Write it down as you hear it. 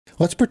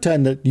let's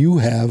pretend that you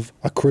have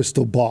a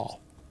crystal ball.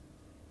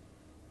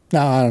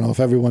 Now, I don't know if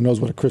everyone knows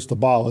what a crystal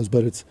ball is,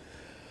 but it's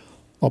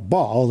a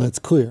ball that's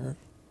clear.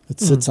 It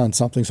sits on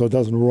something so it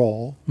doesn't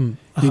roll.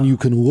 And you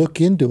can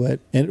look into it,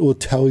 and it will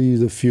tell you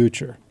the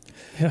future.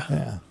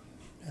 Yeah.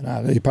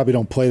 And you probably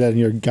don't play that in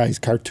your guys'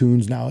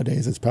 cartoons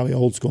nowadays. It's probably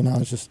old school now.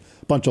 It's just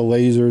a bunch of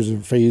lasers or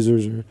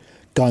phasers or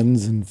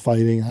guns and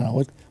fighting. I don't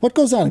know. What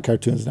goes on in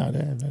cartoons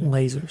nowadays?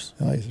 Lasers.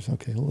 Lasers,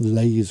 okay.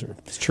 Laser.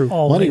 It's true.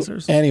 All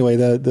lasers. Anyway,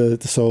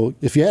 so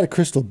if you had a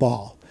crystal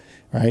ball,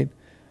 right,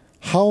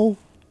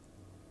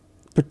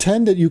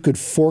 pretend that you could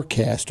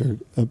forecast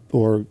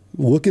or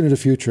look into the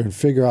future and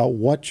figure out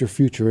what your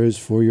future is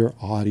for your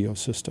audio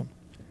system.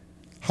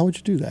 How would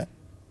you do that?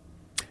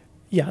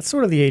 Yeah, it's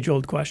sort of the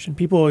age-old question.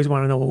 People always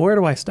want to know, well, where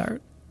do I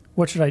start?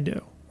 What should I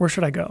do? Where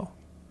should I go?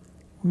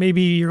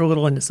 Maybe you're a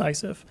little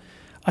indecisive.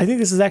 I think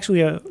this is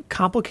actually a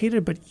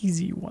complicated but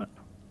easy one.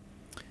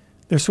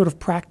 There's sort of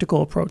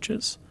practical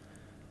approaches.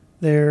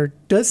 There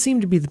does seem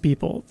to be the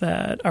people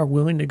that are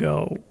willing to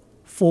go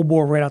full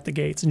bore right out the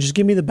gates and just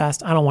give me the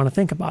best. I don't want to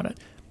think about it.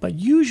 But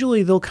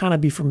usually they'll kind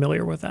of be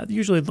familiar with that.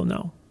 Usually they'll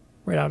know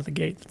right out of the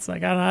gate. It's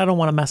like, I don't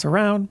want to mess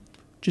around.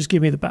 Just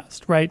give me the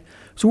best, right?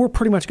 So we're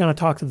pretty much going to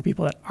talk to the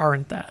people that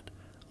aren't that,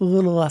 a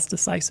little less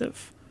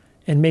decisive.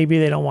 And maybe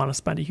they don't want to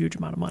spend a huge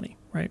amount of money,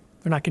 right?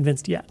 They're not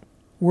convinced yet.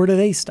 Where do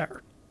they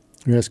start?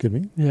 You're asking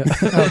me? Yeah.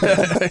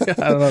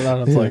 I don't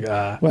know. It's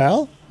like,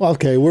 Well,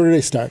 okay, where do they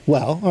start?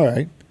 Well, all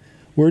right.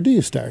 Where do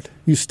you start?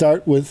 You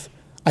start with,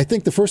 I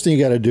think the first thing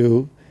you got to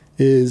do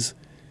is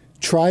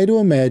try to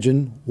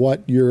imagine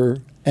what your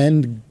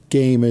end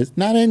game is.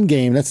 Not end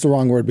game, that's the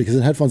wrong word, because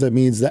in headphones that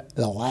means that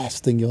the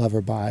last thing you'll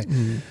ever buy.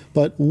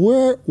 But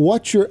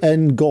what's your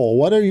end goal?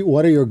 What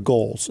are your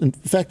goals? In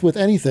fact, with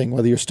anything,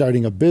 whether you're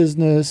starting a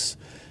business,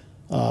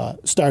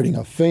 starting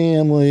a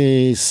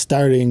family,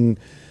 starting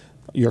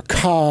your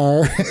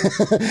car,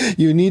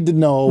 you need to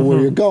know where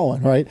you're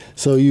going, right?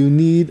 So you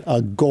need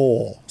a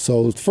goal.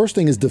 So the first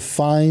thing is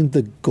define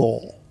the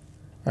goal,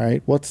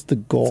 right? What's the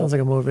goal? Sounds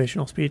like a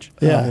motivational speech.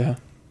 Yeah.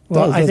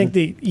 Well, I think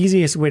the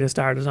easiest way to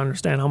start is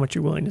understand how much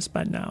you're willing to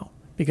spend now.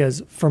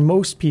 Because for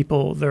most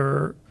people,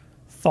 their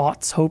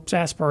thoughts, hopes,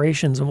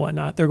 aspirations, and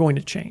whatnot, they're going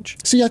to change.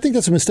 See, I think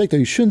that's a mistake, though.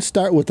 You shouldn't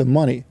start with the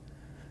money.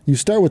 You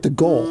start with the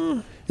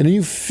goal. And then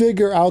you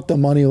figure out the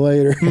money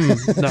later. no.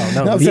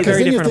 It's a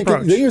very different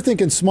approach. Then you're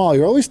thinking small.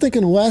 You're always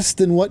thinking less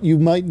than what you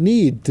might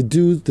need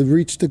to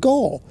reach the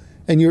goal.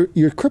 And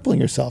you're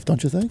crippling yourself,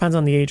 don't you think? Depends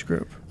on the age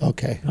group.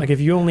 Okay. Like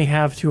if you only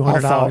have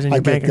 $200 in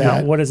your bank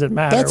account, what does it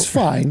matter? That's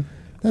fine.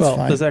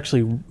 Fine. There's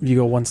actually, you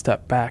go one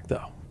step back,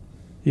 though.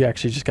 You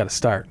actually just got to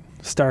start.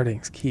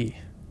 Starting's key,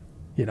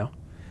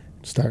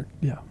 Start.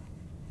 Yeah.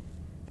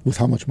 With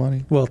how much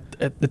money? Well,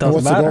 it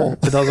doesn't matter.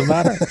 It doesn't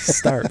matter.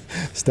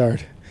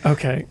 Start.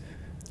 Okay.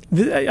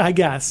 I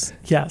guess,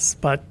 yes.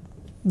 But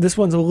this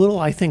one's a little,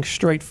 I think,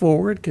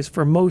 straightforward because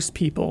for most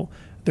people,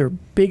 their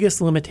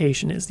biggest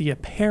limitation is the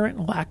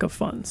apparent lack of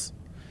funds.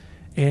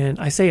 And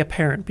I say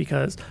apparent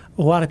because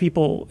a lot of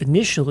people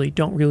initially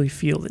don't really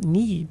feel the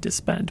need to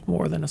spend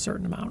more than a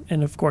certain amount.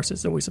 And of course,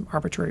 it's always some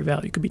arbitrary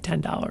value. It could be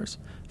 $10, $500,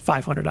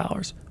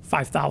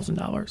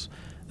 $5,000.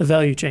 The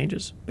value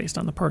changes based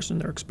on the person,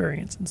 their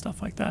experience, and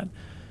stuff like that.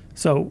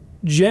 So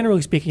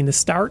generally speaking, the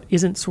start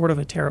isn't sort of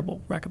a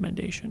terrible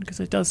recommendation because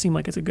it does seem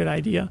like it's a good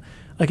idea.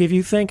 Like if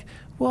you think,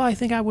 well, I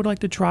think I would like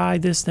to try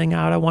this thing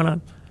out. I want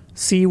to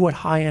see what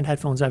high-end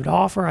headphones have to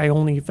offer. I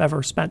only have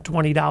ever spent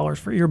 $20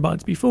 for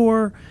earbuds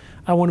before.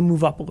 I want to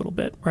move up a little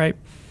bit, right?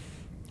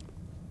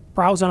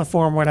 Browse on a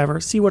forum, whatever.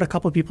 See what a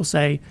couple of people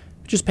say.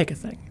 Just pick a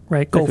thing,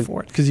 right? Go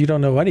for it. Because you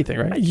don't know anything,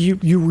 right?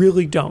 You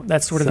really don't.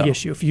 That's sort of the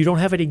issue. If you don't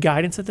have any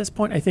guidance at this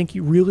point, I think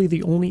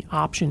the only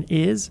option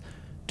is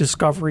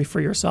discovery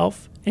for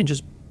yourself and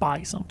just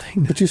buy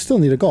something. But you still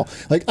need a goal.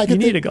 Like you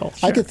need a goal.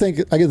 Sure. I could think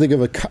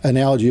of an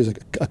analogy as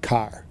a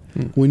car.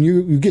 When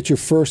you get your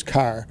first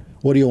car,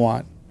 what do you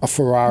want? A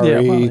Ferrari,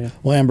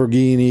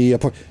 Lamborghini,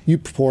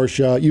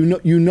 Porsche.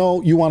 You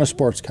know you want a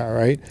sports car,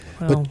 right?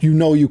 Well, but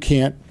you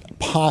can't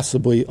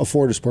possibly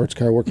afford a sports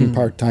car working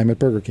part-time at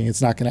Burger King.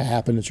 It's not going to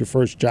happen. It's your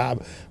first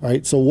job,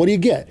 right? So what do you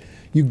get?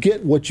 You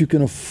get what you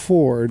can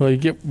afford. Well, you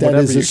get that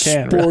is as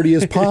sporty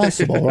as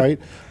possible, right?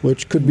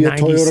 Which could be a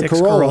Toyota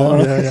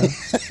Corolla.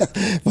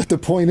 Yeah. But the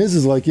point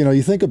is like,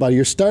 you think about it,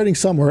 you're starting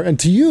somewhere, and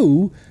to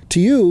you,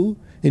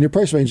 in your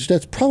price range,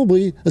 that's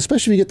probably,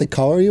 especially if you get the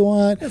color you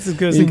want. That's as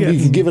good as it gets.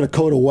 You can give it a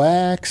coat of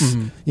wax,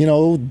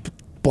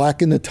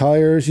 blacken the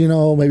tires,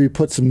 maybe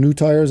put some new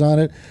tires on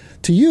it.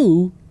 To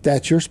you,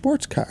 that's your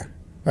sports car,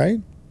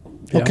 right?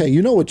 Yeah. Okay,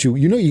 you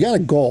got a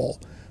goal,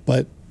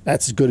 but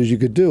that's as good as you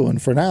could do.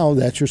 And for now,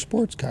 that's your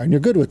sports car, and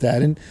you're good with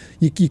that. And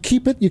you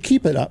keep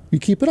it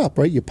up,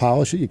 right? You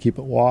polish it, you keep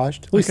it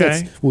washed. At least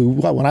that's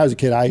when I was a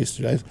kid. I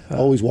was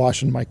always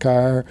washing my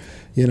car,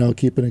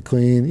 keeping it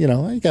clean. You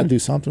got to do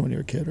something when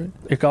you're a kid, right?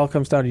 It all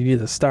comes down to you need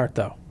to start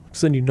though,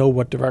 because then you know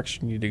what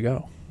direction you need to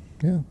go.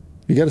 Yeah,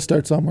 you got to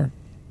start somewhere.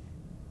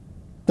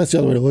 That's the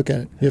other way to look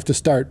at it. You have to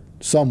start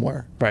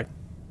somewhere. Right.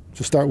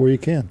 So start where you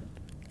can,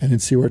 and then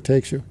see where it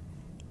takes you.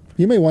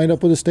 You may wind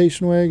up with a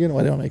station wagon.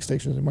 Well, they don't make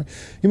stations anymore.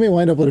 You may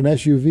wind up with an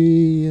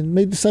SUV and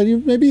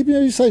maybe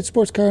decide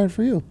sports car aren't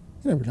for you.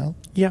 You never know.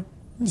 Yeah.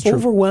 true.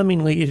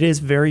 Overwhelmingly, it is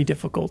very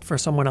difficult for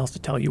someone else to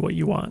tell you what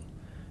you want.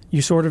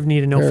 You sort of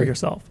need to know for Very.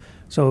 yourself.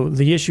 So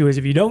the issue is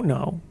if you don't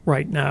know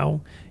right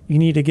now, you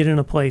need to get in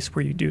a place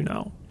where you do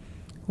know,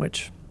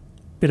 which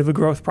bit of a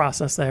growth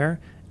process there.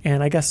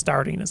 And I guess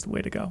starting is the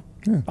way to go.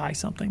 Yeah. Buy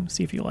something,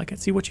 see if you like it,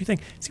 see what you think,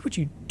 see what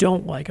you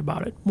don't like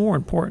about it, more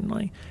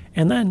importantly.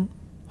 And then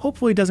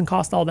hopefully it doesn't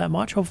cost all that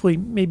much. Hopefully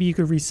maybe you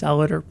could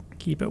resell it or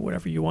keep it,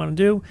 whatever you want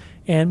to do,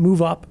 and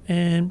move up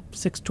in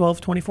 6,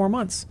 12, 24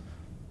 months.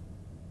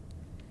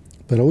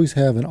 But always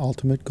have an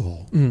ultimate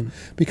goal.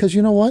 Because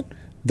you know what?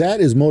 That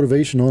is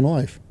motivational in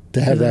life,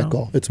 to have I that know.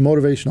 goal. It's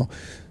motivational.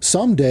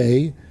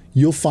 Someday,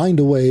 you'll find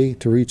a way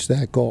to reach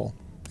that goal.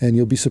 And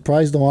you'll be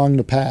surprised along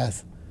the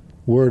path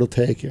where it'll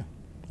take you.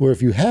 Where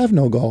if you have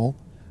no goal,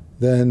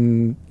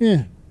 then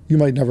you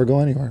might never go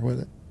anywhere with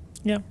it.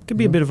 Yeah, could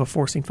be a bit of a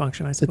forcing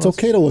function, I suppose. It's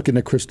okay to look in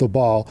the crystal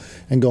ball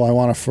and go, I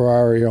want a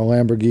Ferrari or a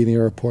Lamborghini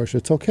or a Porsche.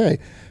 It's okay.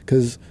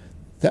 Because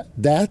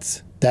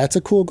that's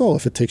a cool goal.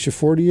 If it takes you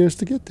 40 years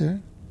to get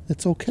there,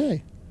 it's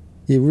okay.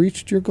 You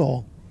reached your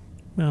goal.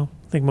 Well,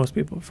 I think most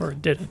people prefer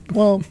it didn't.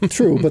 Well,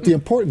 true, but the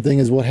important thing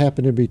is what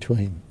happened in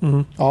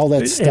between. All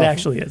that It stuff.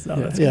 actually is, though.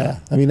 That's Yeah,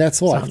 I mean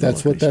that's life. Sounds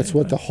That's a little what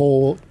cliche, the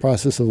whole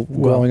process of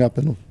growing up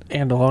and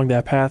And along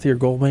that path, your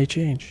goal may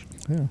change.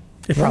 yeah,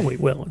 It probably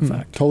will, in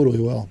fact. totally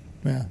will.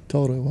 Yeah,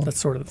 totally will. That's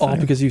sort of the All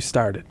thing. because you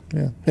started.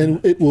 Yeah,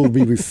 and it will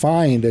be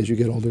refined as you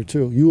get older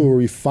too. You will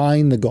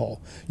refine the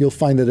goal. You'll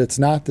find that it's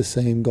not the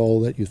same goal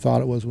that you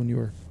thought it was when you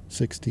were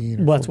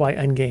 16. Or Well, that's 14.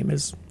 why endgame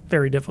is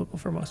very difficult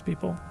for most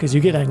people. Because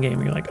you get endgame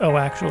and you're like, oh,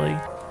 actually,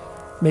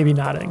 maybe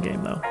not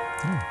endgame, though.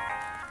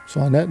 So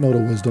on that note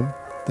of wisdom,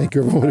 thank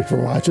you everybody for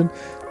watching.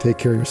 Take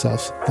care of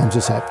yourselves. Thumbs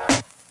us up.